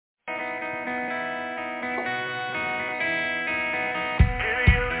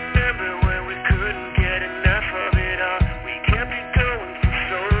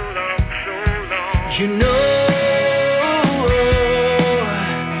you know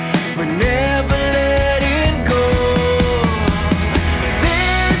we're never letting go.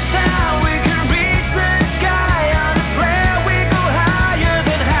 This time we can reach the sky. On a prayer we go higher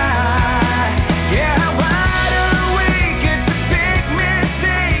than high. Yeah, how wide awake, it's a big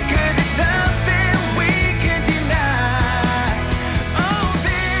mistake, 'cause it's something we can deny. Oh,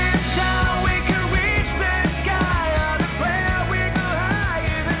 this time we can reach the sky. On a prayer we go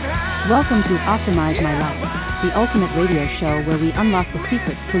higher than high. Welcome to Optimize My Life, the ultimate radio show where we unlock the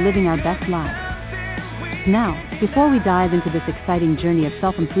secrets to living our best lives. Now, before we dive into this exciting journey of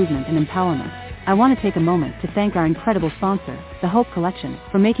self-improvement and empowerment, I want to take a moment to thank our incredible sponsor, the Hope Collection,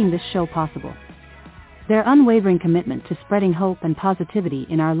 for making this show possible. Their unwavering commitment to spreading hope and positivity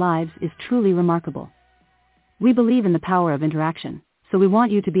in our lives is truly remarkable. We believe in the power of interaction, so we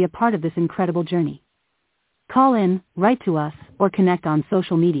want you to be a part of this incredible journey. Call in, write to us, or connect on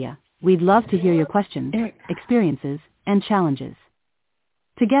social media. We'd love to hear your questions, experiences, and challenges.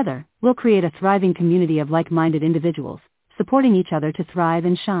 Together, we'll create a thriving community of like-minded individuals, supporting each other to thrive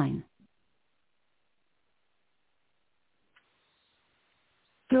and shine.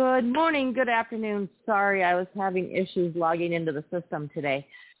 Good morning, good afternoon. Sorry, I was having issues logging into the system today.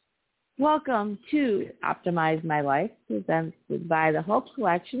 Welcome to Optimize My Life, presented by the Hope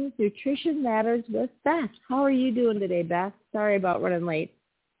Collection, Nutrition Matters with Beth. How are you doing today, Beth? Sorry about running late.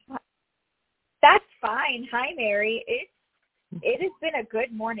 That's fine. Hi, Mary. It has been a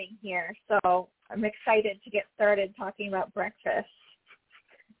good morning here, so I'm excited to get started talking about breakfast.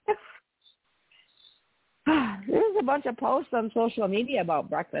 There's a bunch of posts on social media about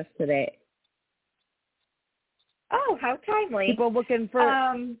breakfast today. Oh, how timely. People looking for...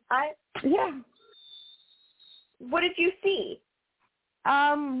 Yeah. What did you see?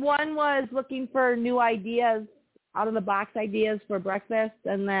 One was looking for new ideas, out-of-the-box ideas for breakfast,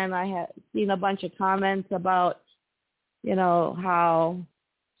 and then I had seen a bunch of comments about, how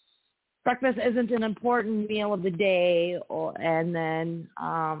breakfast isn't an important meal of the day, and then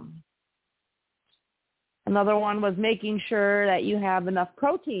another one was making sure that you have enough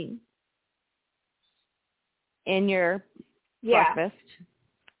protein in your breakfast.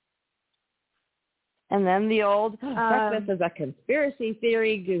 And then the old breakfast is a conspiracy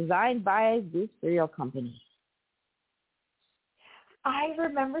theory designed by the cereal company. I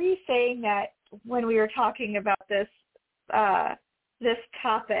remember you saying that when we were talking about this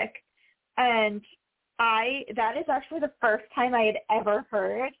topic, and that is actually the first time I had ever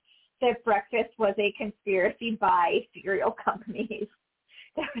heard that breakfast was a conspiracy by cereal companies.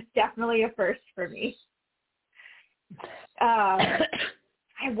 That was definitely a first for me. I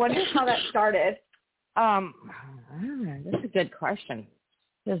wonder how that started. That's a good question.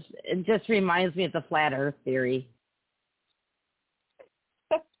 It just reminds me of the flat Earth theory.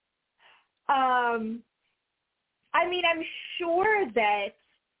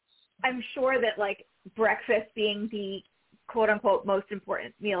 I'm sure that like breakfast being the quote unquote most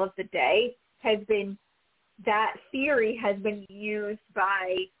important meal of the day that theory has been used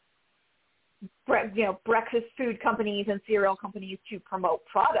by breakfast food companies and cereal companies to promote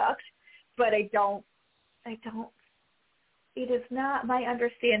products, but it is not my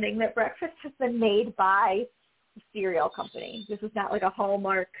understanding that breakfast has been made by a cereal company. This is not like a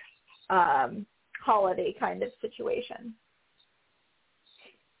Hallmark holiday kind of situation.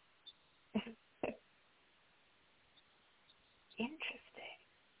 Interesting.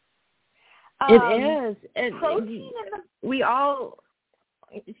 It is.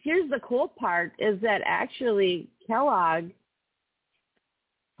 Here's the cool part is that actually Kellogg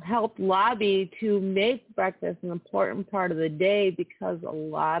helped lobby to make breakfast an important part of the day because a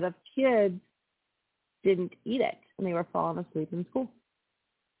lot of kids didn't eat it and they were falling asleep in school.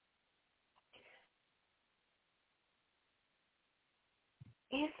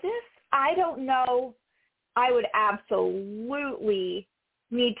 Is this? I don't know. I would absolutely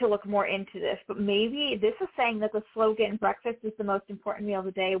need to look more into this, but maybe this is saying that the slogan "breakfast is the most important meal of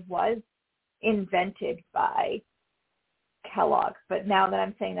the day" was invented by Kellogg. But now that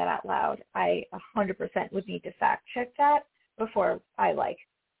I'm saying that out loud, I 100% would need to fact check that before I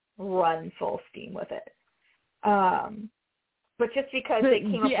run full steam with it. But just because they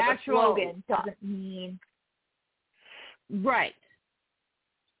came up with a slogan doesn't mean right.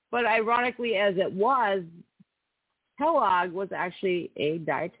 But ironically, as it was, Kellogg was actually a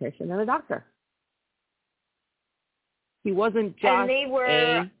dietitian and a doctor. He wasn't just and they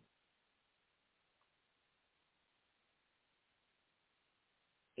were,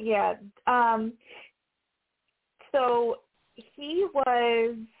 Yeah. So he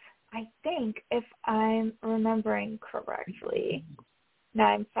was, I think, if I'm remembering correctly, Now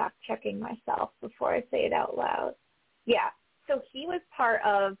I'm fact-checking myself before I say it out loud. Yeah, so he was part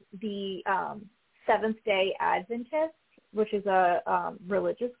of the Seventh-day Adventists, which is a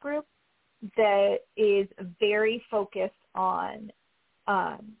religious group that is very focused on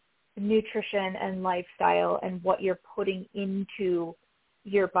nutrition and lifestyle and what you're putting into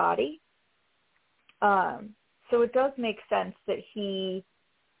your body. So it does make sense that he,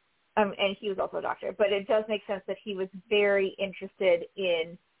 and he was also a doctor, but it does make sense that he was very interested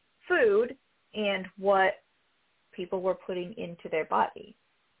in food and what people were putting into their body,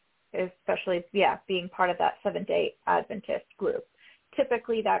 especially, being part of that Seventh-day Adventist group.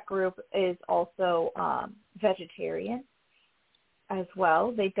 Typically, that group is also vegetarian as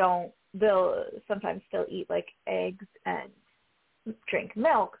well. They'll sometimes still eat like eggs and drink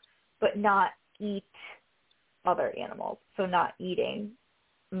milk, but not eat other animals, so not eating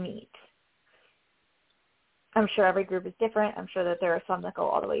meat. I'm sure every group is different. I'm sure that there are some that go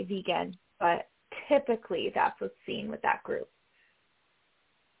all the way vegan, but typically that's what's seen with that group.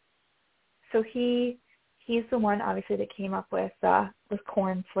 So he's the one, obviously, that came up with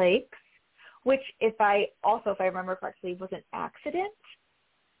corn flakes, which, if I remember correctly, was an accident.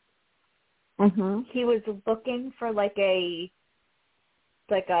 Mm-hmm. He was looking for like a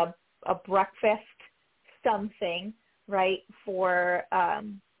breakfast something, right, for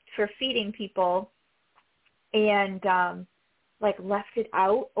feeding people, and left it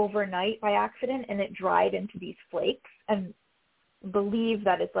out overnight by accident, and it dried into these flakes, and believe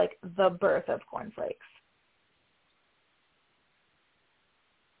that it's like the birth of cornflakes.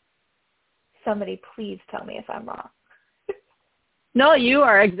 Somebody please tell me if I'm wrong. No, you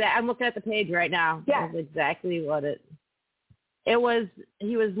are exact. I'm looking at the page right now. Yeah. That's exactly what it was.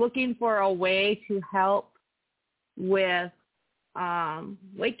 He was looking for a way to help with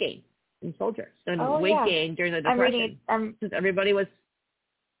weight gain in soldiers and weight gain during the Depression. Because everybody was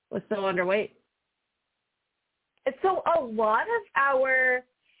so underweight. So a lot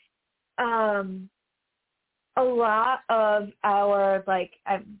of our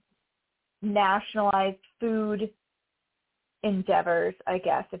nationalized food endeavors, I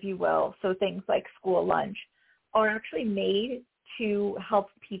guess, if you will, so things like school lunch, are actually made to help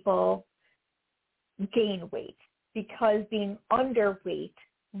people gain weight, because being underweight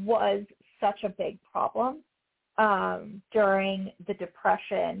was such a big problem during the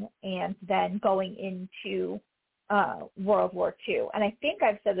Depression and then going into World War II. And I think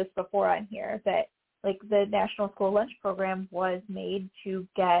I've said this before on here, that the National School Lunch Program was made to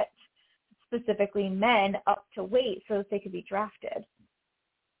get specifically men up to weight so that they could be drafted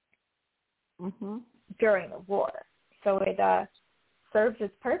during the war. So it serves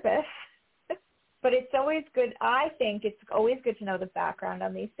its purpose. But it's always good, I think it's always good to know the background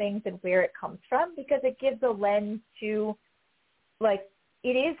on these things and where it comes from, because it gives a lens to, it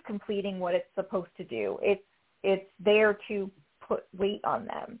is completing what it's supposed to do. It's there to put weight on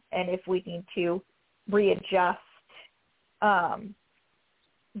them. And if we need to readjust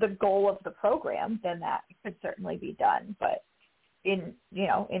the goal of the program, then that could certainly be done. But in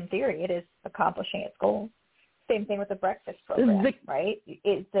theory, it is accomplishing its goal. Same thing with the breakfast program, right?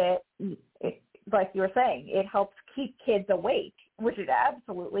 Like you were saying, it helps keep kids awake, which it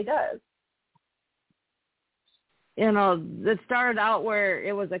absolutely does. It started out where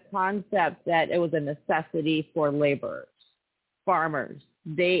it was a concept that it was a necessity for laborers, farmers.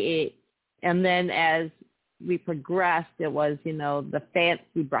 They ate. And then as we progressed, it was, the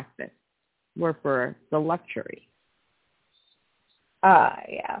fancy breakfasts were for the luxury.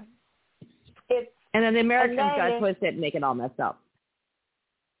 Yeah. And then the Americans got twisted and make it all messed up.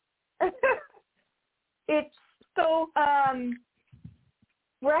 It's so,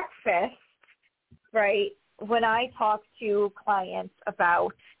 breakfast, right? When I talk to clients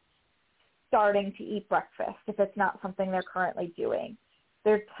about starting to eat breakfast, if it's not something they're currently doing,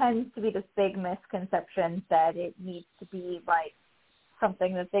 there tends to be this big misconception that it needs to be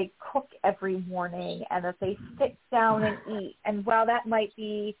something that they cook every morning and that they sit down and eat. And while that might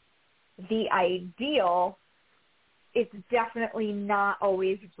be the ideal, it's definitely not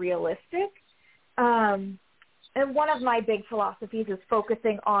always realistic. And one of my big philosophies is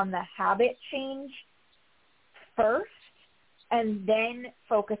focusing on the habit change first, and then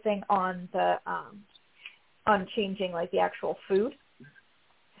focusing on the on changing the actual food.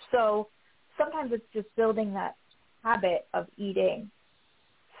 So sometimes it's just building that habit of eating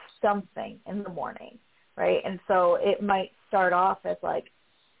something in the morning, right? And so it might start off as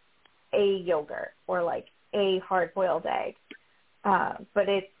a yogurt or a hard-boiled egg, but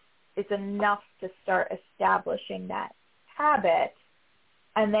it's enough to start establishing that habit,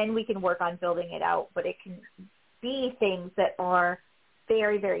 and then we can work on building it out. But it can be things that are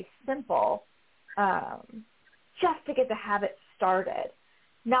very, very simple, just to get the habit started.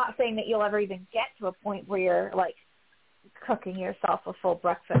 Not saying that you'll ever even get to a point where you're like cooking yourself a full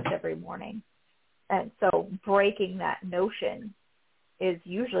breakfast every morning. And so breaking that notion is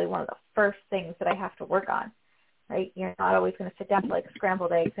usually one of the first things that I have to work on, right? You're not always going to sit down to like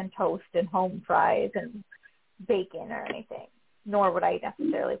scrambled eggs and toast and home fries and bacon or anything, nor would I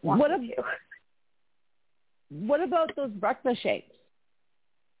necessarily want to. What about those breakfast shakes?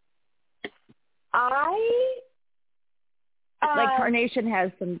 Like Carnation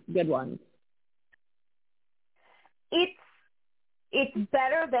has some good ones. It's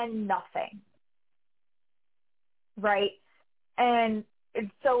better than nothing, right? And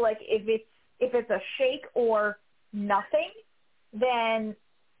so like if it's a shake or nothing, then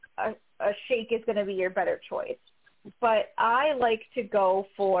a shake is going to be your better choice. But I like to go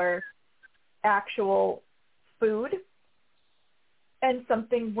for actual food and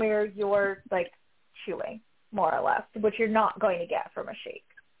something where you're like chewing, more or less, which you're not going to get from a shake.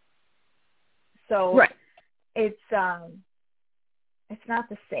 So right. It's not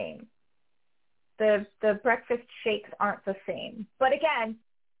the same. The breakfast shakes aren't the same. But again,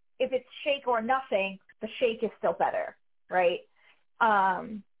 if it's shake or nothing, the shake is still better, right?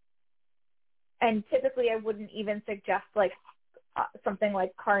 And typically I wouldn't even suggest like something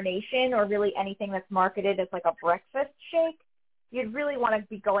like Carnation or really anything that's marketed as like a breakfast shake. You'd really want to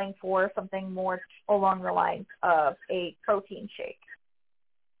be going for something more along the lines of a protein shake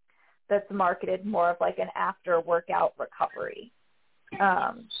that's marketed more of like an after-workout recovery.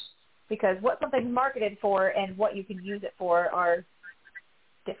 Because what something's marketed for and what you can use it for are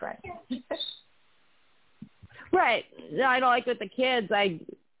different. Right. I know, like with the kids,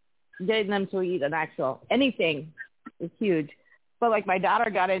 getting them to eat an actual anything is huge. But like my daughter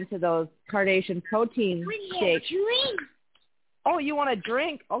got into those Carnation protein shakes. Oh, you want a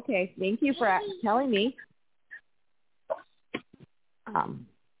drink? Okay, thank you for telling me.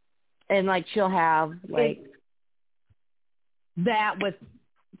 And like she'll have like that with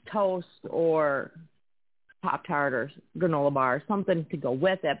toast or Pop-Tart or granola bar, something to go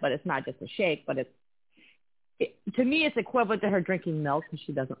with it, but it's not just a shake, but to me it's equivalent to her drinking milk because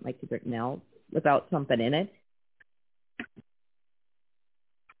she doesn't like to drink milk without something in it.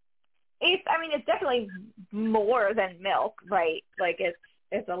 It's definitely more than milk, right? Like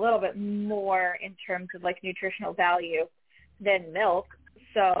it's a little bit more in terms of like nutritional value than milk.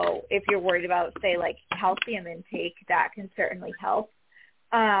 So if you're worried about, say, like calcium intake, that can certainly help.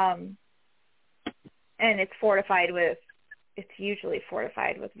 And it's usually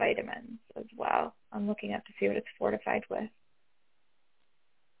fortified with vitamins as well. I'm looking up to see what it's fortified with.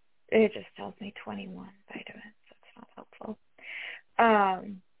 It just tells me 21 vitamins. That's not helpful.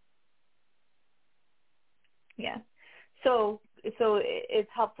 Yeah. So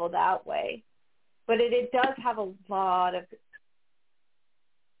it's helpful that way. But it does have a lot of...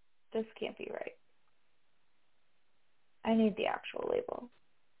 This can't be right. I need the actual label.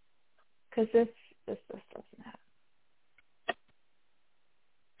 Because this doesn't have.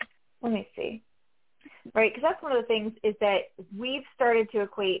 Let me see. Right, because that's one of the things is that we've started to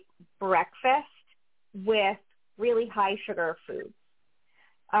equate breakfast with really high sugar foods.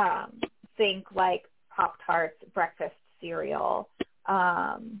 Think like Pop-Tarts, breakfast cereal,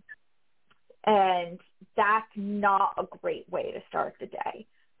 and that's not a great way to start the day.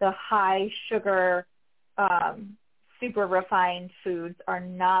 The high sugar, super refined foods are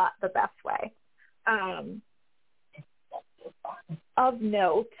not the best way. Of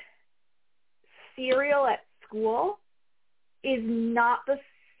note, cereal at school is not the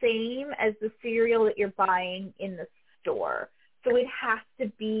same as the cereal that you're buying in the store. So it has to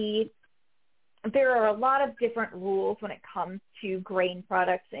be, there are a lot of different rules when it comes to grain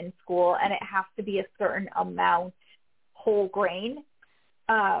products in school, and it has to be a certain amount whole grain.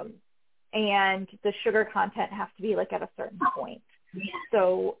 And the sugar content has to be like at a certain point.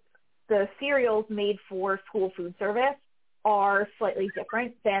 So the cereals made for school food service are slightly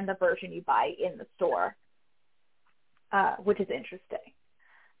different than the version you buy in the store, which is interesting.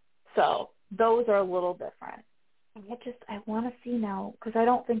 So those are a little different. I want to see now, because I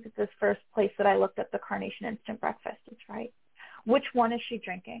don't think that this first place that I looked at the Carnation Instant Breakfast is right. Which one is she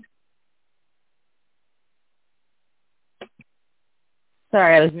drinking?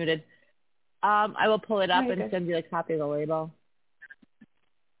 Sorry, I was muted. I will pull it up and send you a copy of the label.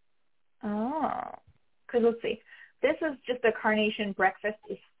 Oh, because let's see. This is just a Carnation Breakfast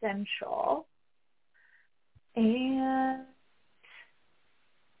Essential. And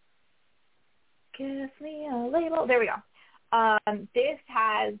give me a label. There we go. This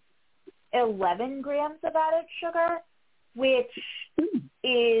has 11 grams of added sugar, which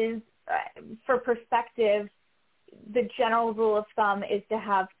is, for perspective, the general rule of thumb is to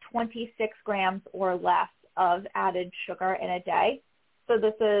have 26 grams or less of added sugar in a day. So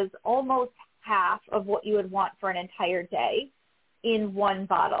this is almost half of what you would want for an entire day in one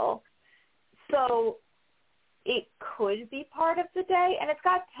bottle. So it could be part of the day, and it's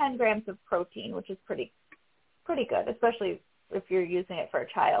got 10 grams of protein, which is pretty good, especially if you're using it for a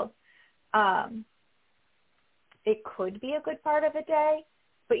child. It could be a good part of a day,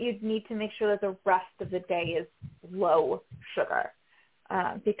 but you'd need to make sure that the rest of the day is low sugar,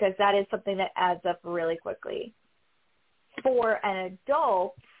 because that is something that adds up really quickly. For an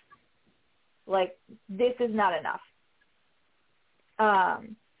adult, like, this is not enough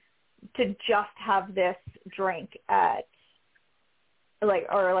to just have this drink at,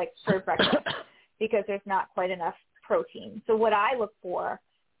 for breakfast, because there's not quite enough protein. So what I look for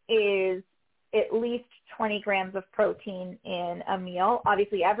is at least 20 grams of protein in a meal.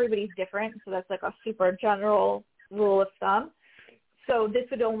 Obviously, everybody's different, so that's like a super general rule of thumb. So this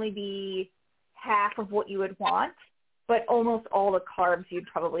would only be half of what you would want, but almost all the carbs you'd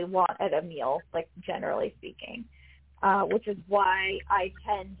probably want at a meal, like generally speaking, which is why I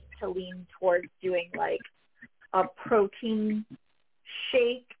tend to lean towards doing like a protein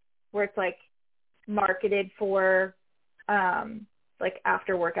shake where it's like marketed for like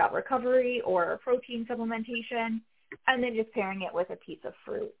after workout recovery or protein supplementation, and then just pairing it with a piece of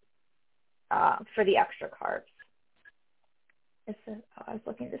fruit for the extra carbs. I was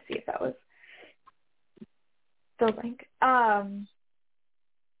looking to see if that was the link.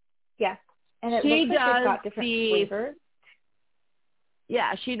 Yeah, and it looks like they've got different flavors.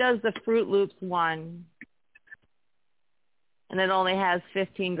 Yeah, she does the Fruit Loops one, and it only has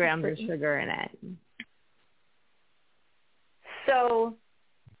 15 grams of sugar in it. So,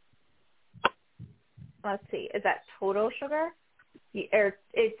 let's see, is that total sugar? Or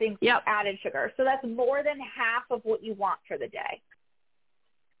it's added sugar. So that's more than half of what you want for the day.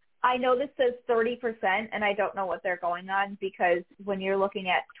 I know this says 30%, and I don't know what they're going on, because when you're looking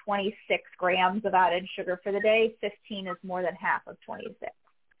at 26 grams of added sugar for the day, 15 is more than half of 26.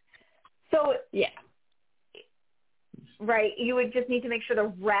 So, yeah. Right, you would just need to make sure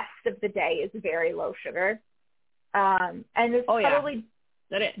the rest of the day is very low sugar. And this probably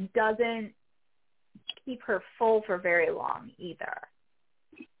doesn't keep her full for very long either.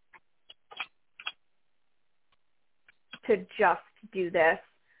 To just do this.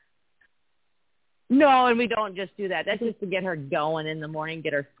 No, and we don't just do that. That's just to get her going in the morning,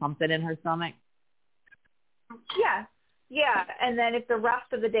 get her something in her stomach. Yeah. Yeah. And then if the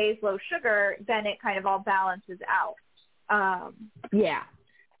rest of the day is low sugar, then it kind of all balances out. Yeah.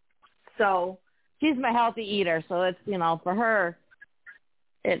 So she's my healthy eater, so it's, for her,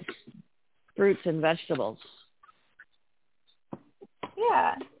 it's fruits and vegetables.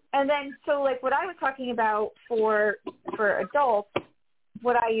 Yeah. And then, so like what I was talking about for adults,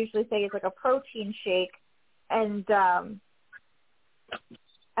 what I usually say is like a protein shake, and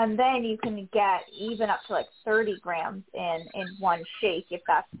then you can get even up to like 30 grams in one shake if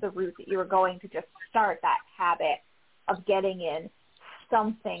that's the route that you were going to just start that habit of getting in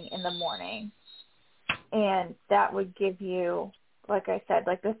something in the morning. And that would give you, like I said,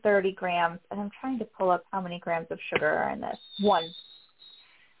 like the 30 grams. And I'm trying to pull up how many grams of sugar are in this.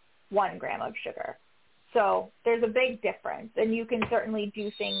 One gram of sugar. So there's a big difference. And you can certainly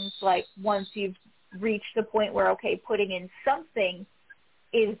do things like once you've reached the point where, okay, putting in something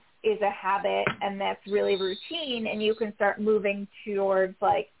is a habit and that's really routine, and you can start moving towards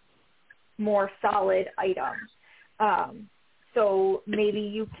like more solid items. So maybe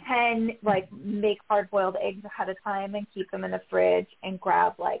you can like make hard-boiled eggs ahead of time and keep them in the fridge and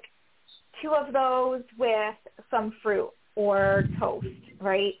grab like 2 of those with some fruit or toast,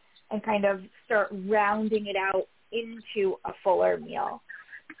 right? And kind of start rounding it out into a fuller meal.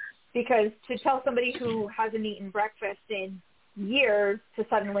 Because to tell somebody who hasn't eaten breakfast in years to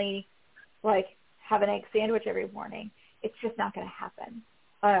suddenly like have an egg sandwich every morning, it's just not going to happen.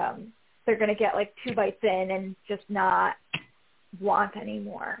 They're going to get like 2 bites in and just not want any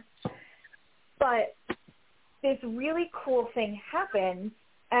more. But this really cool thing happens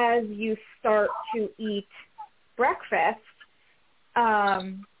as you start to eat breakfast,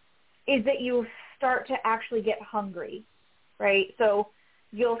 is that you start to actually get hungry, right? So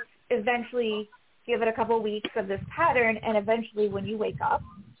you'll eventually give it a couple of weeks of this pattern, and eventually when you wake up,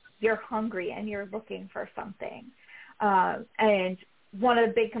 you're hungry and you're looking for something. And one of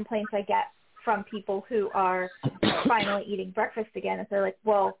the big complaints I get from people who are finally eating breakfast again is they're like,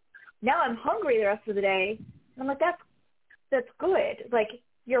 well, now I'm hungry the rest of the day. And I'm like, that's good. Like,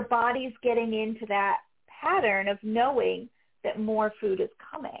 your body's getting into that pattern of knowing that more food is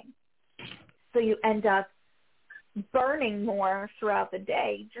coming. So you end up burning more throughout the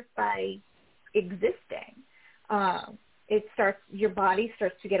day just by existing. Your body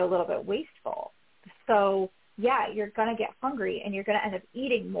starts to get a little bit wasteful. So yeah, you're going to get hungry and you're going to end up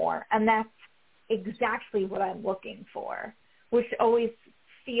eating more. And that's exactly what I'm looking for, which always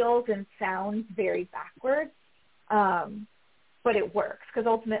feels and sounds very backwards. But it works because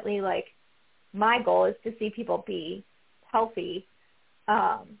ultimately, like, my goal is to see people be healthy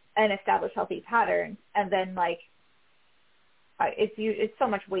and establish healthy patterns. And then, like, it's so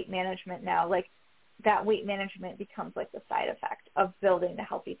much weight management now. Like, that weight management becomes like the side effect of building the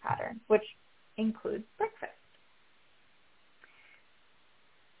healthy pattern, which includes breakfast.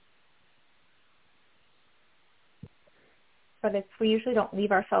 But we usually don't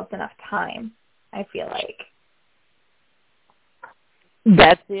leave ourselves enough time, I feel like.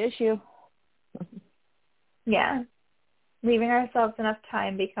 That's the issue. Yeah. Leaving ourselves enough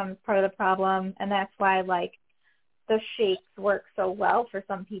time becomes part of the problem, and that's why, like, the shakes work so well for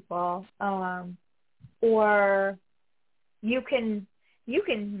some people. Or you can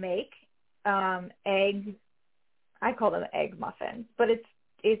make egg, I call them egg muffins, but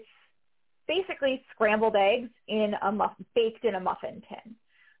it's basically scrambled eggs in baked in a muffin tin,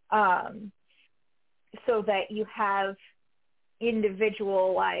 so that you have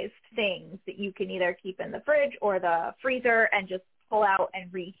individualized things that you can either keep in the fridge or the freezer and just pull out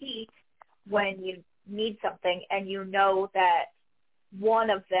and reheat when you need something, and you know that one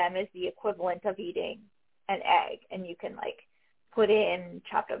of them is the equivalent of eating an egg, and you can, like, put in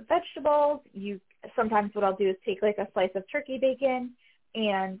chopped up vegetables. Sometimes what I'll do is take, like, a slice of turkey bacon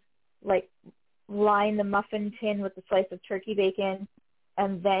and, like, line the muffin tin with a slice of turkey bacon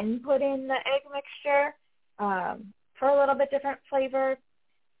and then put in the egg mixture for a little bit different flavor.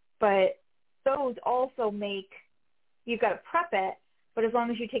 But those also you've got to prep it, but as long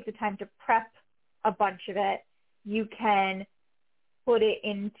as you take the time to prep a bunch of it, you can put it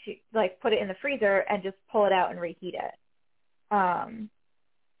in the freezer and just pull it out and reheat it.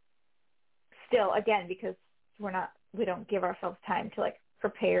 Still, again, because we don't give ourselves time to, like,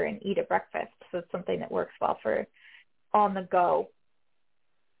 prepare and eat a breakfast. So it's something that works well for on the go.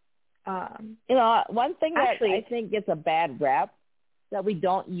 One thing that I think gets a bad rep that we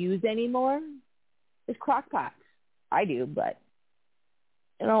don't use anymore is crock pots. I do, but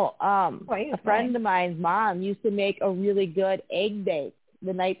a friend of mine's mom used to make a really good egg bake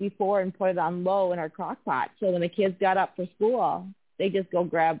the night before and put it on low in our crock pot. So when the kids got up for school, they just go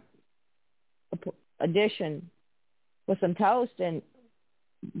grab a dish and with some toast, and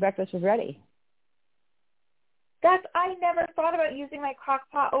breakfast was ready. I never thought about using my crock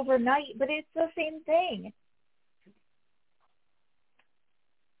pot overnight, but it's the same thing.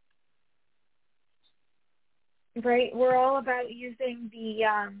 Right? We're all about using the,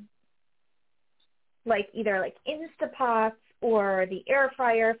 either Instapots or the air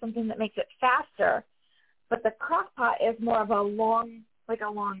fryer, something that makes it faster. But the crock pot is more of a long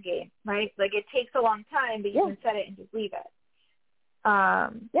game, right? Like, it takes a long time, but you can set it and just leave it.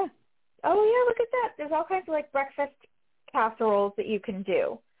 Yeah. Oh, yeah, look at that. There's all kinds of, like, breakfast casseroles that you can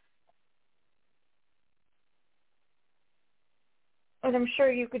do. And I'm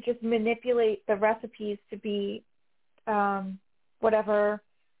sure you could just manipulate the recipes to be whatever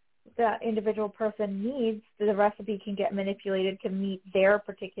the individual person needs. The recipe can get manipulated to meet their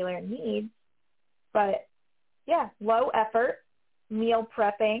particular needs. But, yeah, low effort, meal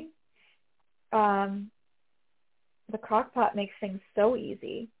prepping. The crock pot makes things so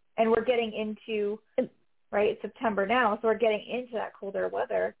easy. And we're getting into, right, September now, so we're getting into that colder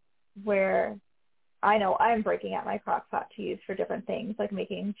weather where I know I'm breaking out my crock pot to use for different things, like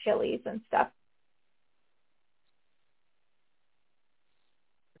making chilies and stuff.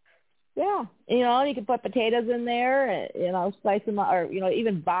 Yeah. You can put potatoes in there, slice them up, or,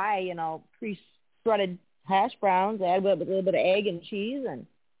 even buy, pre-shredded hash browns, add with a little bit of egg and cheese, and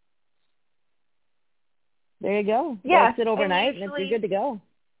there you go. Yeah. Let it sit overnight, and you're good to go.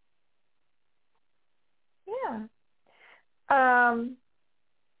 Yeah.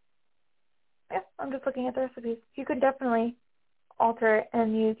 I'm just looking at the recipes. You could definitely alter it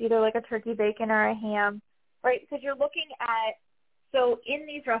and use either like a turkey bacon or a ham, right? Because you're looking at, so in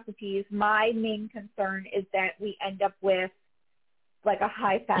these recipes, my main concern is that we end up with like a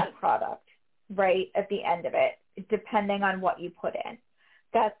high-fat product, right, at the end of it, depending on what you put in.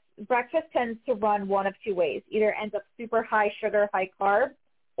 Breakfast tends to run one of two ways. Either ends up super high sugar, high carb,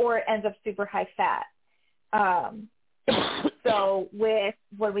 or it ends up super high fat. So when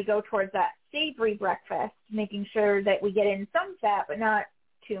we go towards that savory breakfast, making sure that we get in some fat but not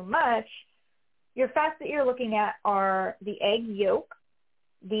too much, your fats that you're looking at are the egg yolk,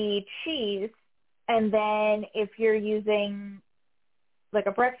 the cheese, and then if you're using like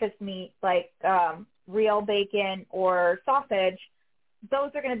a breakfast meat, like real bacon or sausage,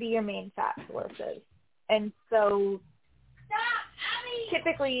 those are going to be your main fat sources. And so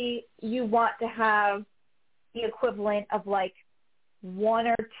typically you want to have the equivalent of like 1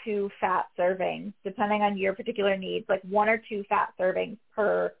 or 2 fat servings, depending on your particular needs, like 1 or 2 fat servings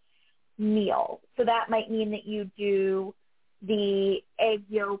per meal. So that might mean that you do the egg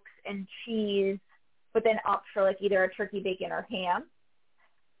yolks and cheese, but then opt for like either a turkey bacon or ham.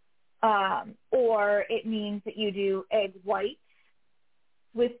 Or it means that you do egg whites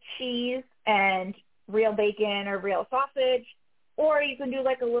with cheese and real bacon or real sausage, or you can do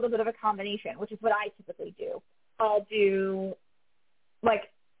like a little bit of a combination, which is what I typically do. I'll do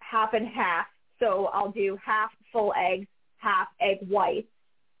like half and half. So I'll do half full eggs, half egg whites,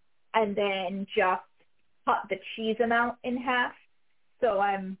 and then just cut the cheese amount in half. So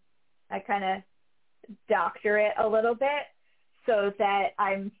I kind of doctor it a little bit so that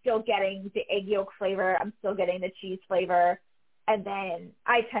I'm still getting the egg yolk flavor, I'm still getting the cheese flavor, and then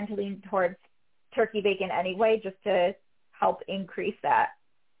I tend to lean towards turkey bacon anyway, just to help increase that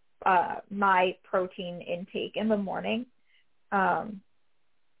my protein intake in the morning.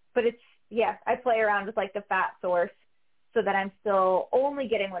 But it's, yeah, I play around with like the fat source so that I'm still only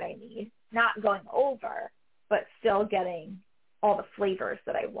getting what I need, not going over, but still getting all the flavors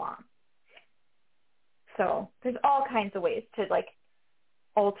that I want. So there's all kinds of ways to like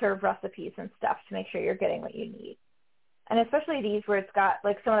alter recipes and stuff to make sure you're getting what you need. And especially these where it's got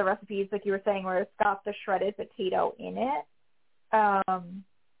like some of the recipes, like you were saying, where it's got the shredded potato in it.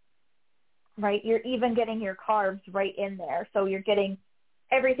 Right? You're even getting your carbs right in there. So you're getting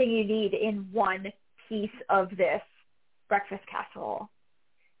everything you need in one piece of this breakfast casserole.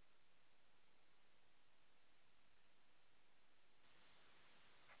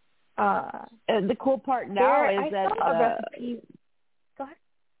 And the cool part now is that Go ahead.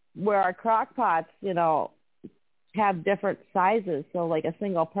 where our crock pots, you know, have different sizes, so like a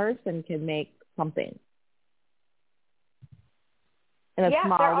single person can make something in a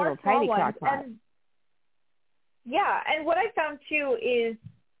small little tiny crock pot. And what I found too is,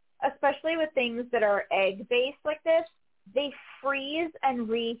 especially with things that are egg based like this, they freeze and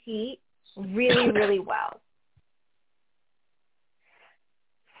reheat really, really well.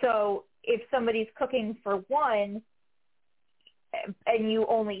 So if somebody's cooking for one and you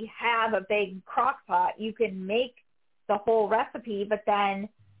only have a big crock pot, you can make the whole recipe, but then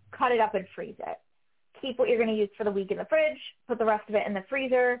cut it up and freeze it. Keep what you're going to use for the week in the fridge, put the rest of it in the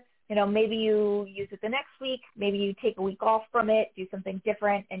freezer. You know, maybe you use it the next week. Maybe you take a week off from it, do something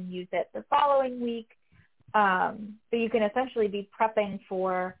different, and use it the following week. So you can essentially be prepping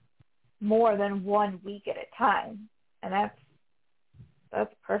for more than 1 week at a time, and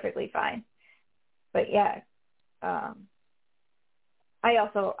that's perfectly fine. But yeah, I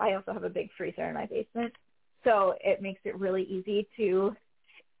also have a big freezer in my basement, so it makes it really easy to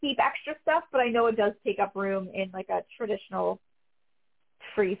keep extra stuff. But I know it does take up room in like a traditional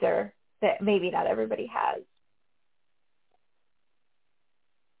freezer that maybe not everybody has.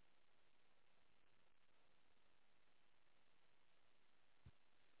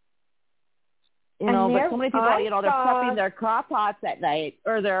 You know, but so many people, you know, they're prepping their crock pots at night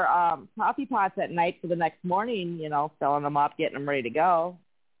or their coffee pots at night for the next morning, you know, filling them up, getting them ready to go.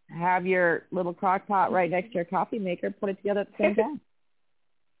 Have your little crock pot right next to your coffee maker, put it together at the same time.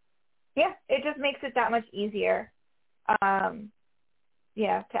 Yeah, it just makes it that much easier,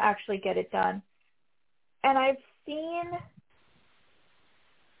 to actually get it done. And I've seen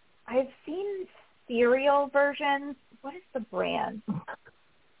cereal versions. What is the brand?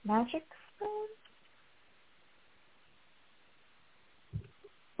 Magic Spoon?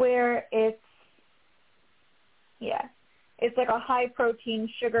 Where it's like a high-protein,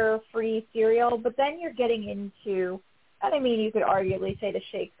 sugar-free cereal, but then you're getting into, and I mean, you could arguably say the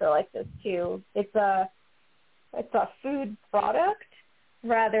shakes are like this too. It's a food product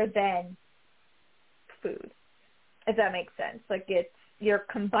rather than food, if that makes sense. Like you're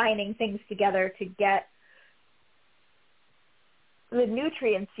combining things together to get the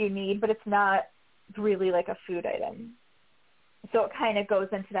nutrients you need, but it's not really like a food item. So it kind of goes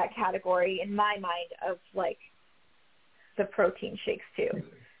into that category in my mind of like the protein shakes too.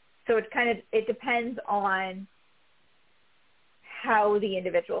 So it depends on how the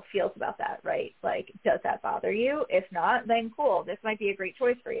individual feels about that, right? Like, does that bother you? If not, then cool, this might be a great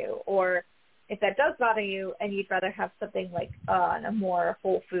choice for you. Or if that does bother you and you'd rather have something like on a more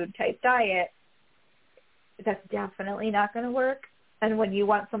whole food type diet, that's definitely not going to work. And when you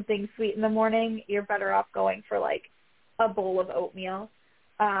want something sweet in the morning, you're better off going for like a bowl of oatmeal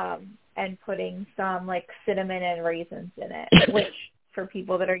and putting some like cinnamon and raisins in it, which for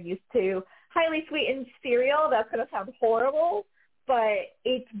people that are used to highly sweetened cereal, that's going to sound horrible, but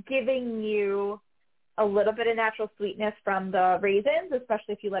it's giving you a little bit of natural sweetness from the raisins,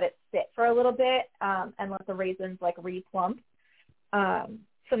 especially if you let it sit for a little bit and let the raisins like replump.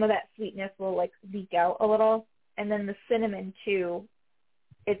 Some of that sweetness will like leak out a little. And then the cinnamon too,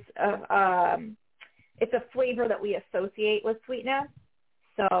 it's a flavor that we associate with sweetness.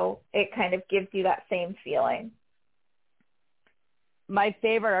 So it kind of gives you that same feeling. My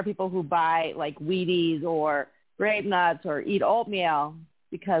favorite are people who buy like Wheaties or grape nuts or eat oatmeal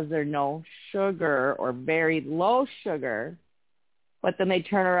because they're no sugar or very low sugar, but then they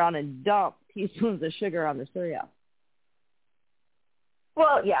turn around and dump teaspoons of sugar on the cereal.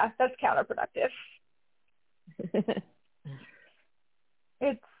 Well, yeah, that's counterproductive.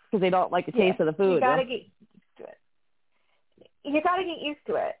 It's because they don't like the taste of the food. You gotta get used to it. You gotta get used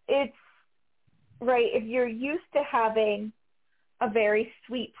to it. It's right if you're used to having a very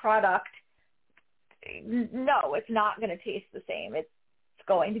sweet product. No, it's not going to taste the same. It's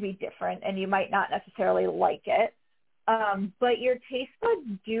going to be different, and you might not necessarily like it. But your taste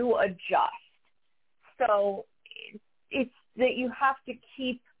buds do adjust. So it's that you have to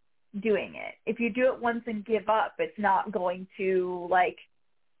keep doing it. If you do it once and give up, it's not going to like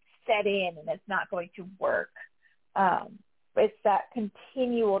set in, and it's not going to work. It's that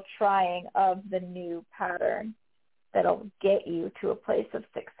continual trying of the new pattern that'll get you to a place of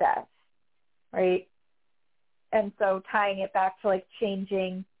success, right? And so tying it back to like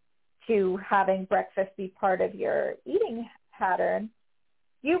changing to having breakfast be part of your eating pattern,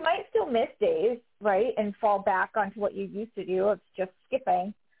 you might still miss days, right, and fall back onto what you used to do. It's just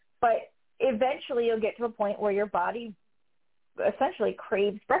skipping. But eventually you'll get to a point where your body essentially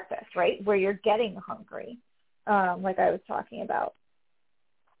craves breakfast, right, where you're getting hungry, like I was talking about.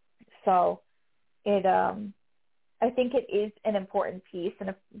 So it I think it is an important piece, and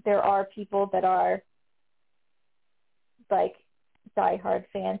if there are people that are like diehard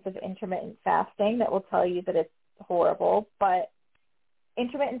fans of intermittent fasting that will tell you that it's horrible, but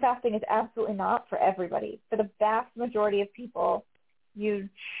intermittent fasting is absolutely not for everybody. For the vast majority of people, you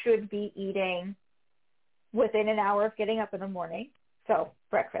should be eating within an hour of getting up in the morning, so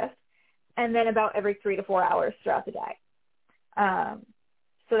breakfast, and then about every 3 to 4 hours throughout the day.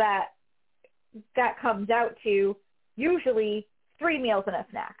 So that comes out to usually 3 meals and a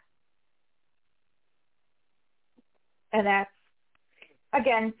snack. And that's,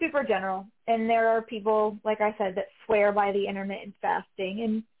 again, super general. And there are people, like I said, that swear by the intermittent fasting.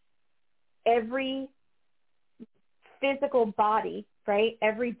 And every physical body, right,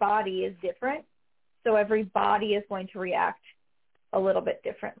 every body is different. So every body is going to react a little bit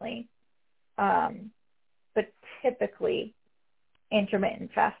differently. But typically,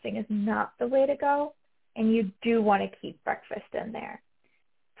 intermittent fasting is not the way to go. And you do want to keep breakfast in there.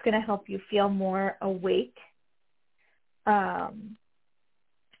 It's going to help you feel more awake.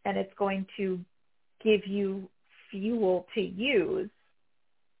 And it's going to give you fuel to use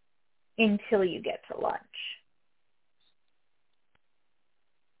until you get to lunch.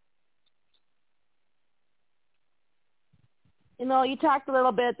 You know, you talked a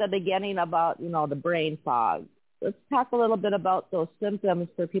little bit at the beginning about, you know, the brain fog. Let's talk a little bit about those symptoms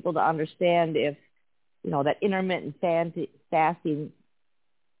for people to understand if, you know, that intermittent fasting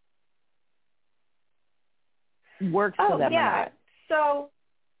works for them or not. So,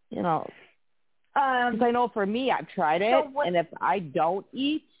 you know, because I know for me, I've tried it, and if I don't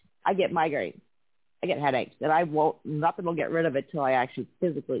eat, I get migraines. I get headaches, and nothing will get rid of it till I actually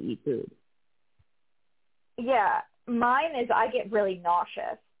physically eat food. Yeah, mine is I get really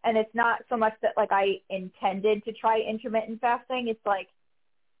nauseous, and it's not so much that like I intended to try intermittent fasting. It's like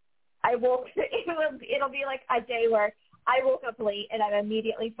it'll be like a day where I woke up late and I'm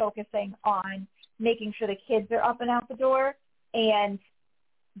immediately focusing on making sure the kids are up and out the door and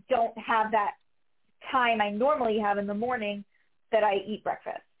don't have that time I normally have in the morning that I eat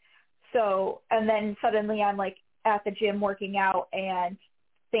breakfast. So, and then suddenly I'm like at the gym working out and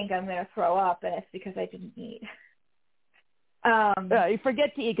think I'm going to throw up, and it's because I didn't eat. You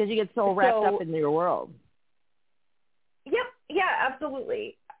forget to eat because you get so wrapped up in your world. Yep. Yeah,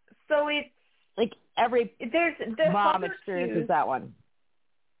 absolutely. So it's like every mom experiences cues. That one.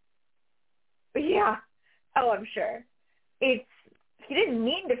 Yeah. Oh, I'm sure. He didn't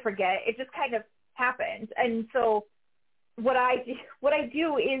mean to forget. It just kind of happened. And so what I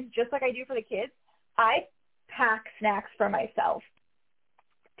do is just like I do for the kids. I pack snacks for myself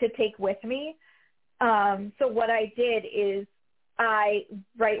to take with me. So what I did is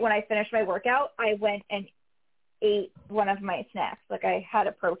right when I finished my workout, I went and ate one of my snacks. Like I had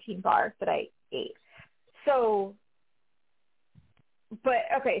a protein bar that I ate. So, but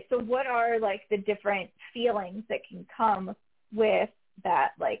okay, so what are like the different feelings that can come with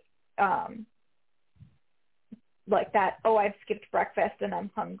that, like that, oh, I've skipped breakfast and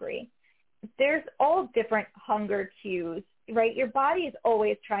I'm hungry. There's all different hunger cues, right? Your body is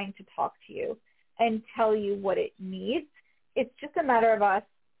always trying to talk to you and tell you what it needs. It's just a matter of us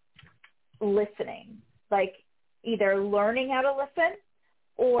listening, like either learning how to listen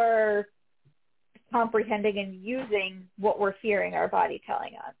or comprehending and using what we're hearing our body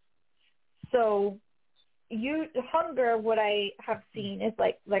telling us. So hunger, what I have seen is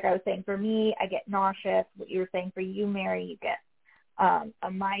like I was saying, for me, I get nauseous. What you were saying for you, Mary, you get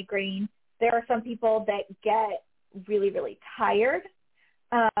a migraine. There are some people that get really, really tired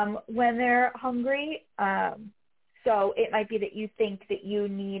when they're hungry. So it might be that you think that you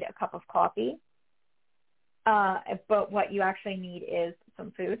need a cup of coffee, but what you actually need is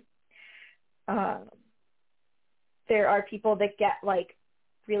some food. There are people that get like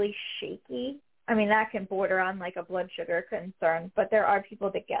really shaky. I mean, that can border on like a blood sugar concern, but there are people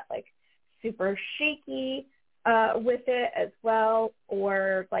that get like super shaky with it as well,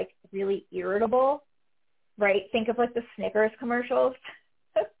 or like really irritable, right? Think of like the Snickers commercials.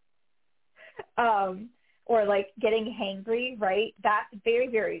 Or like getting hangry, right? That's very,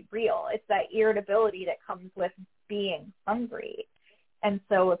 very real. It's that irritability that comes with being hungry. And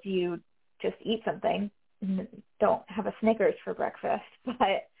so if you just eat something, don't have a Snickers for breakfast,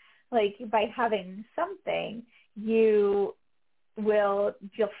 but like by having something, you'll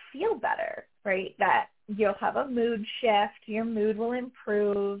feel better, right? That you'll have a mood shift, your mood will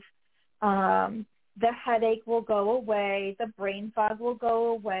improve, the headache will go away, the brain fog will go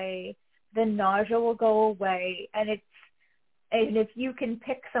away, the nausea will go away. And if you can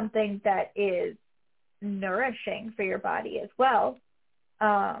pick something that is nourishing for your body as well,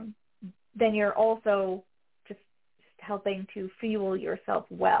 then you're also just helping to fuel yourself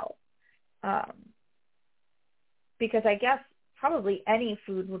well. Because I guess probably any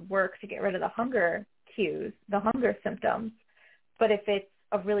food would work to get rid of the hunger cues, the hunger symptoms. But if it's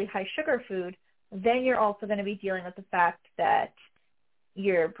a really high sugar food, then you're also going to be dealing with the fact that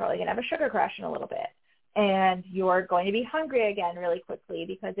you're probably going to have a sugar crash in a little bit. And you're going to be hungry again really quickly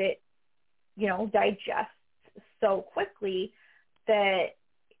because it, digests so quickly that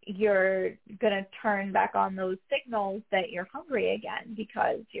you're going to turn back on those signals that you're hungry again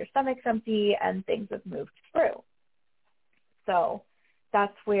because your stomach's empty and things have moved through. So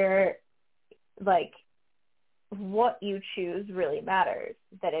that's where, like, what you choose really matters,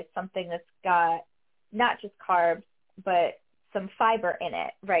 that it's something that's got not just carbs, but some fiber in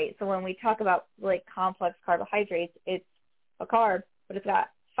it, right? So when we talk about, like, complex carbohydrates, it's a carb, but it's got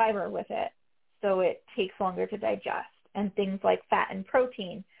fiber with it, so it takes longer to digest. And things like fat and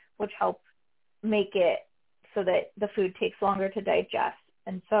protein, which help make it so that the food takes longer to digest.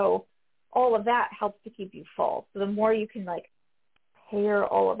 And so all of that helps to keep you full. So the more you can, like, pair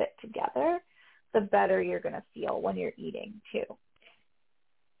all of it together, the better you're going to feel when you're eating too.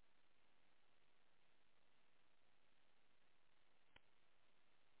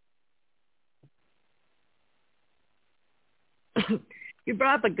 You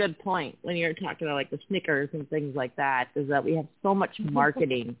brought up a good point when you were talking about like the Snickers and things like that, is that we have so much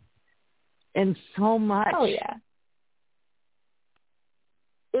marketing and so much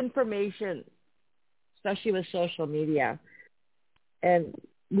information, especially with social media, and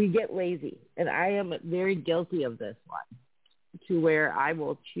we get lazy. And I am very guilty of this one, to where I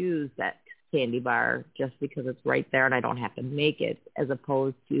will choose that candy bar just because it's right there and I don't have to make it, as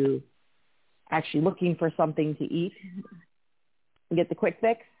opposed to actually looking for something to eat and get the quick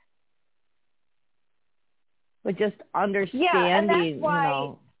fix. But just understanding,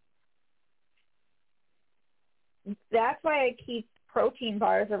 That's why I keep protein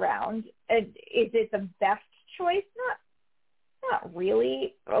bars around. Is it the best choice? Not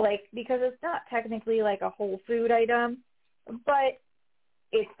really, like, because it's not technically like a whole food item, but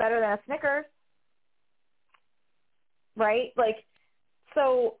it's better than a Snickers, right? Like,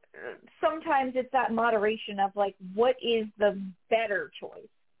 so sometimes it's that moderation of, like, what is the better choice?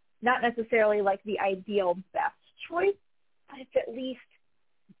 Not necessarily like the ideal best choice, but it's at least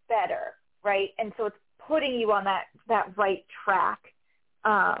better, right? And so it's putting you on that right track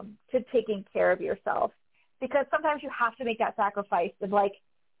to taking care of yourself. Because sometimes you have to make that sacrifice of, like,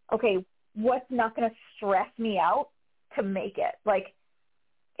 okay, what's not going to stress me out to make it? Like,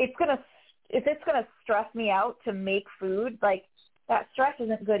 if it's going to stress me out to make food, like, that stress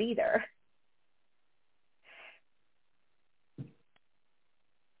isn't good either.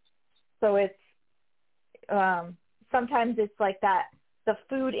 So it's sometimes it's like that, the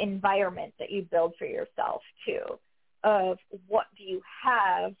food environment that you build for yourself too, of what do you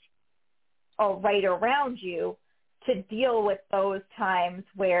have right around you to deal with those times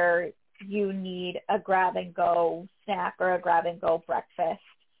where you need a grab-and-go snack or a grab-and-go breakfast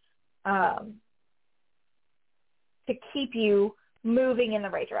to keep you moving in the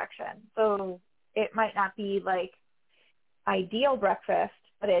right direction. So it might not be like ideal breakfast,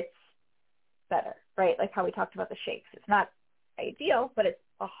 but it's better, right? Like how we talked about the shakes. It's not ideal, but it's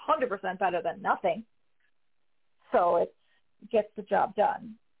 100% better than nothing. So it gets the job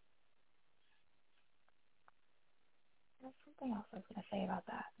done. There's something else I was going to say about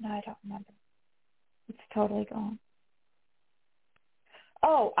that. No, I don't remember. It's totally gone.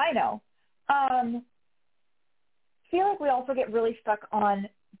 Oh, I know. I feel like we also get really stuck on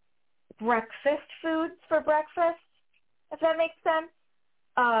breakfast foods for breakfast, if that makes sense.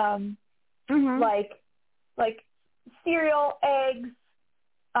 Like cereal, eggs,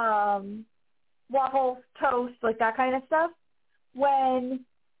 waffles, toast, like that kind of stuff, when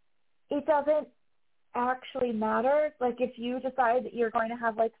it doesn't actually matter. Like if you decide that you're going to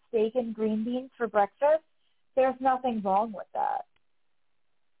have like steak and green beans for breakfast, there's nothing wrong with that.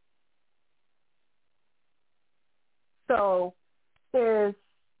 So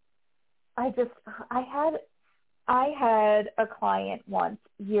I had a client once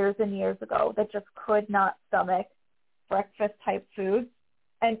years and years ago that just could not stomach breakfast type foods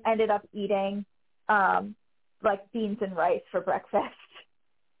and ended up eating like beans and rice for breakfast.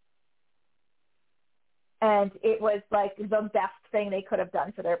 And it was like the best thing they could have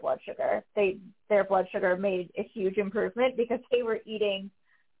done for their blood sugar. Their blood sugar made a huge improvement because they were eating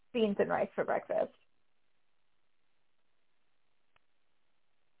beans and rice for breakfast.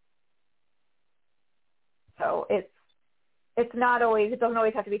 So it doesn't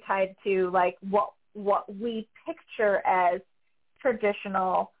always have to be tied to like what we picture as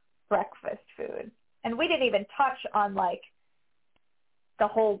traditional breakfast food. And we didn't even touch on like the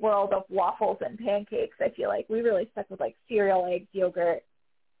whole world of waffles and pancakes. I feel like we really stuck with like cereal, eggs, yogurt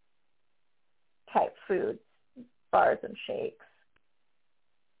type foods, bars and shakes.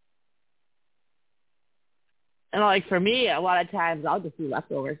 And like for me, a lot of times I'll just do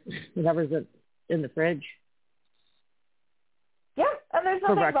leftovers, whatever's in the fridge. Yeah, and there's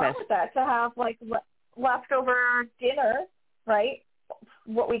nothing wrong with that, to have like leftover dinner, right?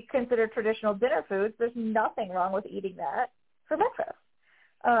 What we consider traditional dinner foods. There's nothing wrong with eating that for breakfast.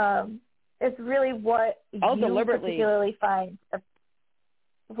 It's really what I'll you deliberately particularly find.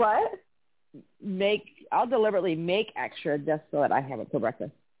 What? I'll deliberately make extra just so that I have it for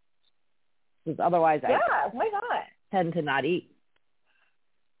breakfast. Because otherwise why not? Tend to not eat.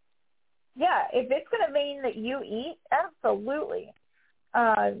 Yeah, if it's going to mean that you eat, absolutely.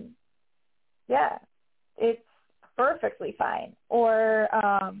 Yeah, it's perfectly fine. Or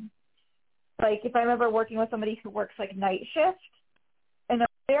like if I remember working with somebody who works like night shift, and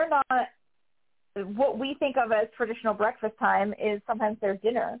they're not, what we think of as traditional breakfast time is sometimes their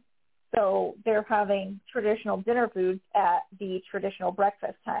dinner. So they're having traditional dinner foods at the traditional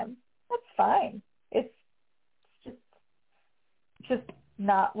breakfast time. That's fine. It's just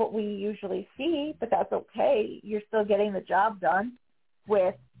not what we usually see, but that's okay. You're still getting the job done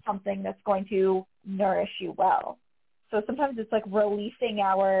with something that's going to nourish you well. So sometimes it's like releasing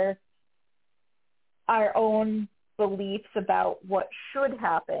our own beliefs about what should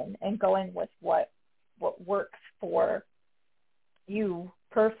happen and going with what works for you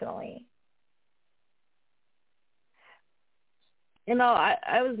personally. You know,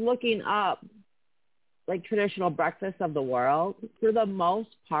 I was looking up like traditional breakfast of the world. For the most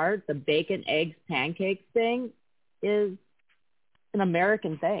part, the bacon, eggs, pancakes thing is an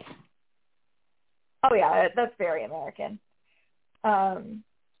American thing. Oh yeah, that's very American. And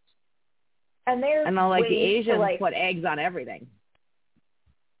there's I know, like the ways Asians to, put eggs on everything.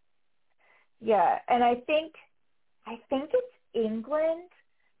 Yeah, and I think it's England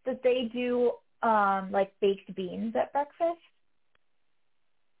that they do like baked beans at breakfast.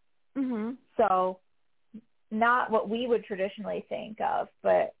 Mhm. So not what we would traditionally think of,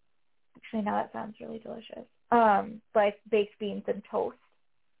 but actually now that sounds really delicious. Like baked beans and toast,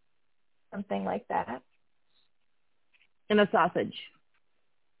 something like that. And a sausage.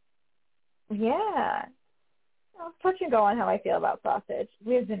 Yeah. I'll touch and go on how I feel about sausage.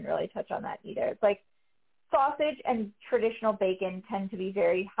 We didn't really touch on that either. It's like sausage and traditional bacon tend to be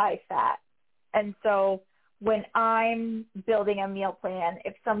very high fat. And so when I'm building a meal plan,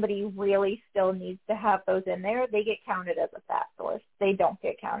 if somebody really still needs to have those in there, they get counted as a fat source. They don't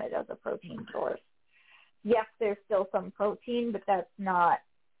get counted as a protein source. Yes, there's still some protein, but that's not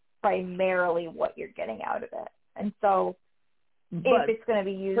primarily what you're getting out of it. And so But if it's going to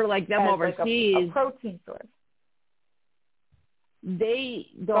be used for like them as overseas, like a protein source. they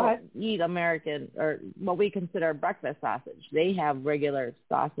don't eat American or what we consider breakfast sausage. They have regular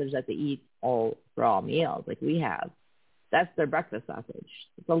sausage that they eat for all meals, like we have. That's their breakfast sausage.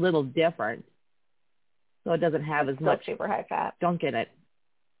 It's a little different, so it doesn't have as much super high fat. junk in it.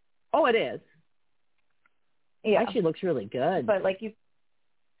 Oh, it is. Yeah, it actually looks really good. But like you,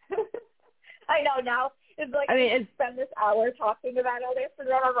 I know now. It's like I spend this hour talking about all this, and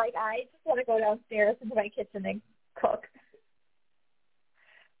then I'm like, I just want to go downstairs into my kitchen and cook.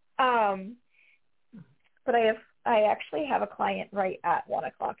 But I actually have a client right at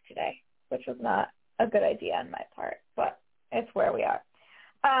 1:00 today, which was not a good idea on my part, but it's where we are.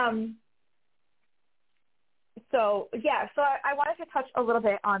 So I wanted to touch a little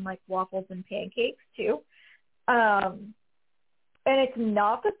bit on like waffles and pancakes too. And it's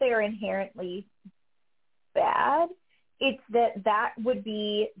not that they're inherently bad. It's that would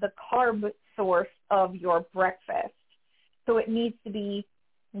be the carb source of your breakfast. So it needs to be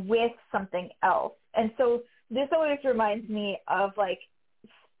with something else. And so this always reminds me of like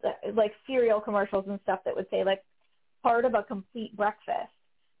cereal commercials and stuff that would say like part of a complete breakfast.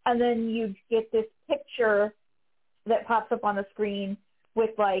 And then you get this picture that pops up on the screen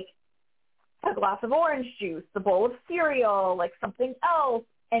with like a glass of orange juice, the bowl of cereal, like something else.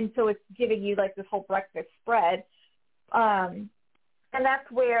 And so it's giving you like this whole breakfast spread. And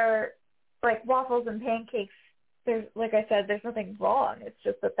that's where like waffles and pancakes, there's, like I said, there's nothing wrong. It's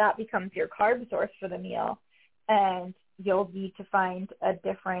just that becomes your carb source for the meal. And you'll need to find a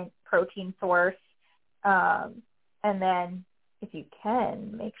different protein source. And then if you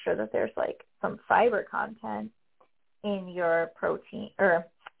can, make sure that there's like some fiber content in your protein or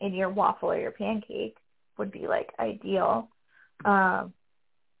in your waffle or your pancake would be like ideal.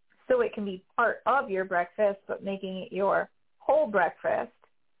 So it can be part of your breakfast, but making it your whole breakfast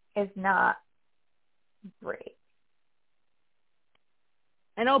is not great.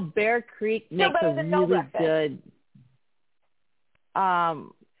 I know Bear Creek makes a really good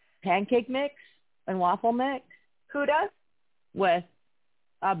pancake mix and waffle mix. Who does? With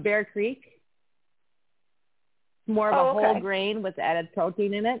Bear Creek. More of a whole grain with added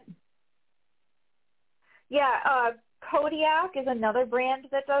protein in it. Yeah, Kodiak is another brand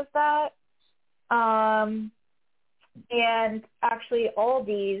that does that. And actually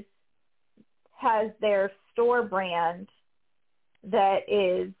Aldi's has their store brand that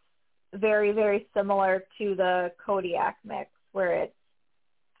is very, very similar to the Kodiak mix, where it's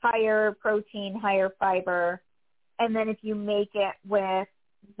higher protein, higher fiber. And then if you make it with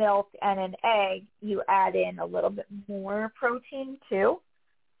milk and an egg, you add in a little bit more protein too.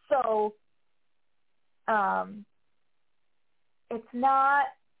 So it's not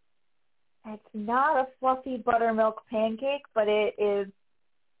a fluffy buttermilk pancake, but it is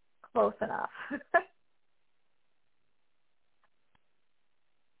close enough.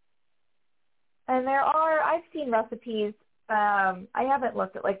 And I've seen recipes, I haven't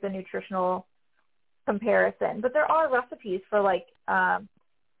looked at like the nutritional comparison, but there are recipes for like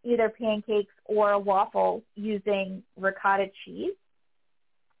either pancakes or a waffle using ricotta cheese.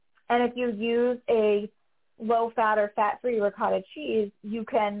 And if you use a low-fat or fat-free ricotta cheese, you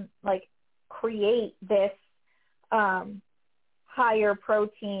can like create this higher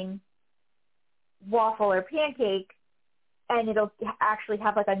protein waffle or pancake, and it'll actually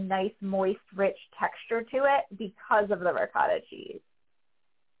have like a nice, moist, rich texture to it because of the ricotta cheese.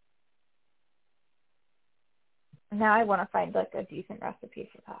 Now I want to find like a decent recipe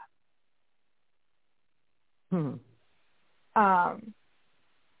for that.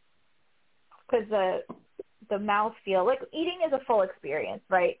 Because the mouthfeel, like eating is a full experience,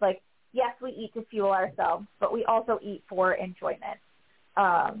 right? Like, yes, we eat to fuel ourselves, but we also eat for enjoyment.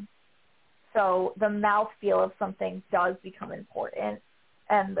 So the mouthfeel of something does become important,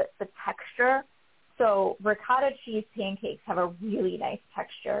 and the texture. So ricotta cheese pancakes have a really nice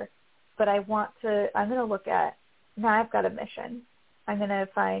texture, but I'm going to look at, now I've got a mission. I'm going to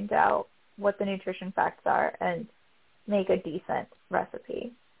find out what the nutrition facts are and make a decent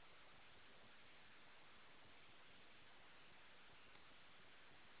recipe.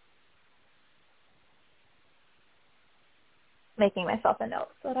 Making myself a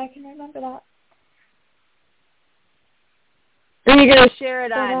note so that I can remember that. Are you going to share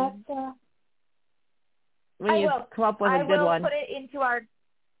it on? When you will. Come up with a good one. I will put it into our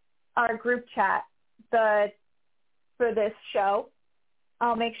group chat for this show.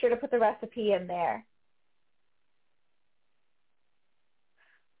 I'll make sure to put the recipe in there.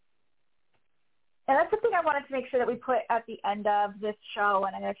 And that's something I wanted to make sure that we put at the end of this show,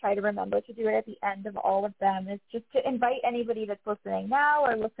 and I'm going to try to remember to do it at the end of all of them, is just to invite anybody that's listening now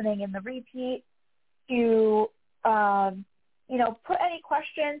or listening in the repeat to, put any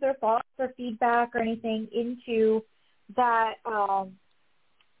questions or thoughts or feedback or anything into that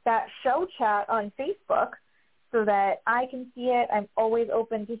that show chat on Facebook so that I can see it. I'm always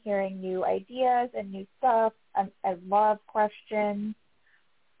open to hearing new ideas and new stuff. I love questions.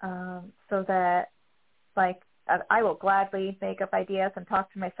 So that, I will gladly make up ideas and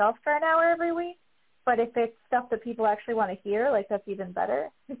talk to myself for an hour every week. But if it's stuff that people actually want to hear, that's even better.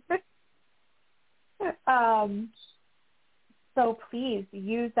 So please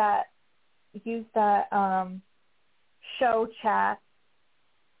use that show chat,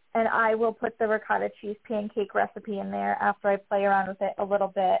 and I will put the ricotta cheese pancake recipe in there after I play around with it a little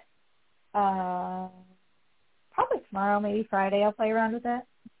bit. Probably tomorrow, maybe Friday, I'll play around with it,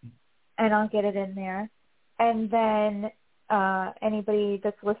 and I'll get it in there. And then anybody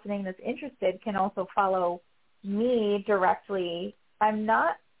that's listening that's interested can also follow me directly.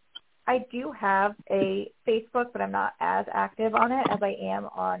 I do have a Facebook, but I'm not as active on it as I am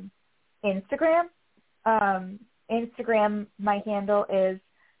on Instagram. Instagram, my handle is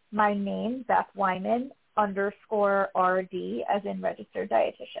my name, Beth Wyman, _RD, as in registered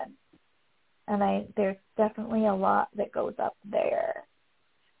dietitian. And there's definitely a lot that goes up there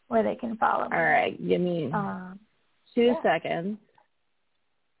where they can follow me. All right, give me 2 seconds.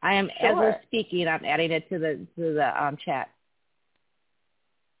 I am, as we're speaking, I'm adding it to the chat.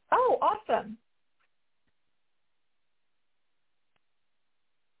 Oh, awesome.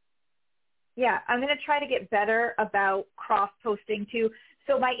 Yeah, I'm going to try to get better about cross-posting too.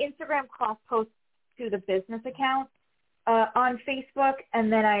 So my Instagram cross-posts to the business account on Facebook, and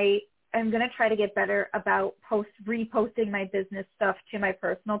then I'm going to try to get better about reposting my business stuff to my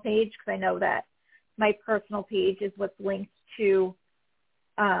personal page, because I know that my personal page is what's linked to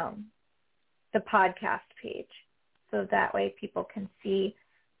the podcast page. So that way people can see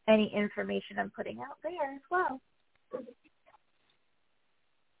any information I'm putting out there as well.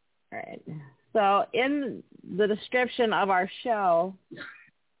 All right. So in the description of our show,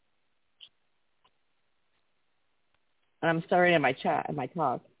 and I'm starting in my chat, in my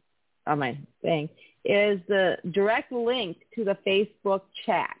talk, on my thing, is the direct link to the Facebook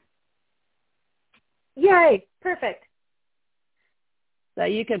chat. Yay! Perfect. So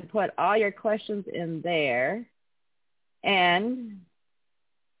you can put all your questions in there, and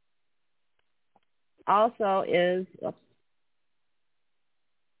also is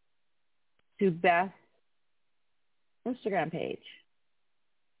to Beth's Instagram page.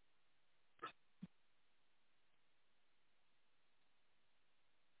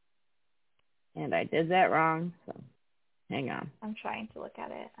 And I did that wrong, so hang on. I'm trying to look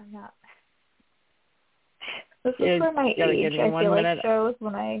at it. I'm not. This is where my age, I feel like, shows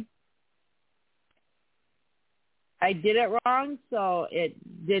when I did it wrong, so it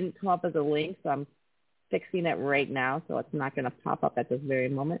didn't come up as a link, so I'm fixing it right now, so it's not going to pop up at this very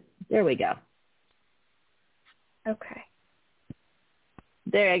moment. There we go. Okay.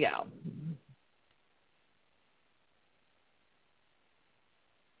 There you go.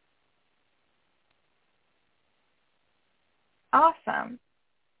 Awesome.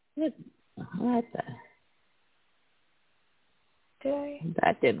 What the?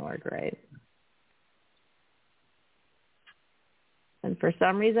 That didn't work right. And for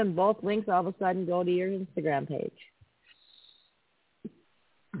some reason, both links all of a sudden go to your Instagram page.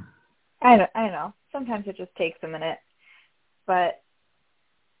 I know. Sometimes it just takes a minute. But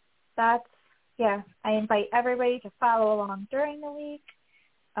I invite everybody to follow along during the week,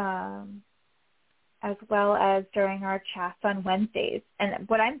 as well as during our chats on Wednesdays. And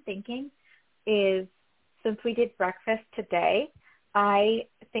what I'm thinking is, since we did breakfast today, I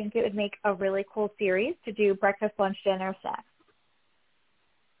think it would make a really cool series to do breakfast, lunch, dinner, snacks.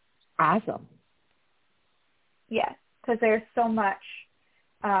 Awesome. Yes, because there's so much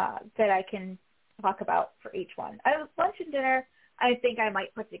that I can talk about for each one. Lunch and dinner, I think I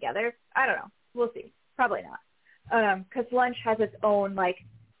might put together. I don't know. We'll see. Probably not. Because lunch has its own,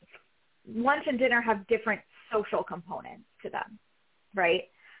 lunch and dinner have different social components to them, right?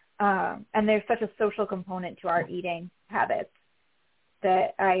 And there's such a social component to our eating habits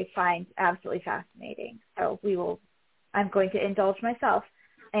that I find absolutely fascinating. So I'm going to indulge myself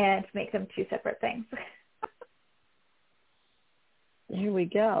and make them two separate things. There we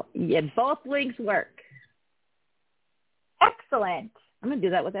go. Yeah, both links work. Excellent. I'm going to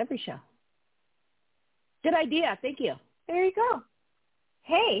do that with every show. Good idea. Thank you. There you go.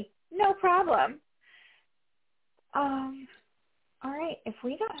 Hey, no problem. All right. If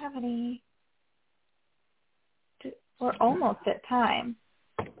we don't have any We're almost at time.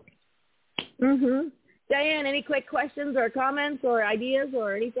 Mhm. Diane, any quick questions or comments or ideas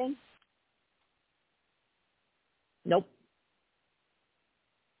or anything? Nope.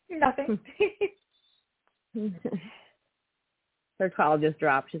 Nothing. Her call just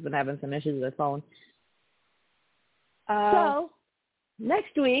dropped. She's been having some issues with her phone. So,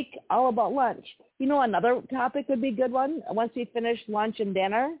 next week, all about lunch. You know, another topic would be a good one. Once we finish lunch and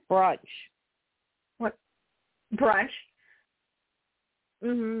dinner, brunch. What? Brunch?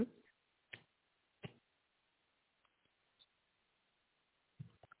 Mhm.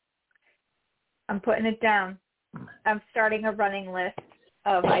 I'm putting it down. I'm starting a running list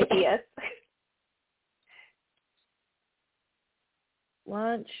of ideas.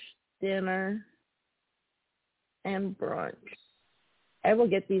 Lunch, dinner, and brunch. I will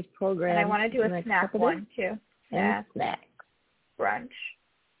get these programs. And I want to do a snack one, too. Yeah. And snacks. Brunch.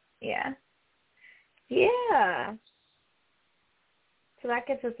 Yeah. Yeah. So that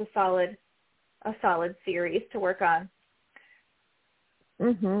gives us a solid series to work on.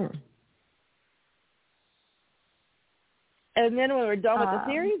 Mhm. And then when we're done with the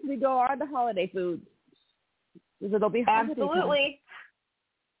series, we go on to holiday foods. Because it'll be holiday Absolutely. time.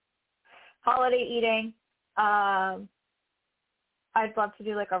 Holiday eating. I'd love to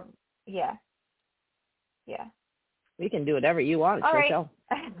do like yeah. We can do whatever you want. All right. Show.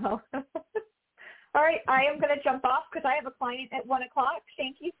 I know. All right. I am going to jump off because I have a client at 1:00.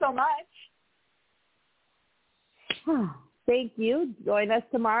 Thank you so much. Thank you. Join us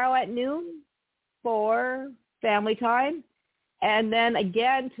tomorrow at noon for family time. And then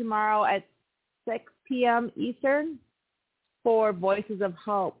again tomorrow at 6 p.m. Eastern for Voices of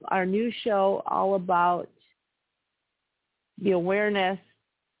Hope, our new show all about the awareness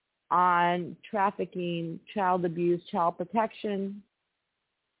on trafficking, child abuse, child protection.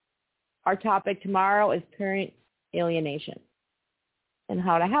 Our topic tomorrow is parent alienation and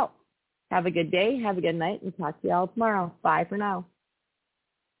how to help. Have a good day. Have a good night. And talk to you all tomorrow. Bye for now.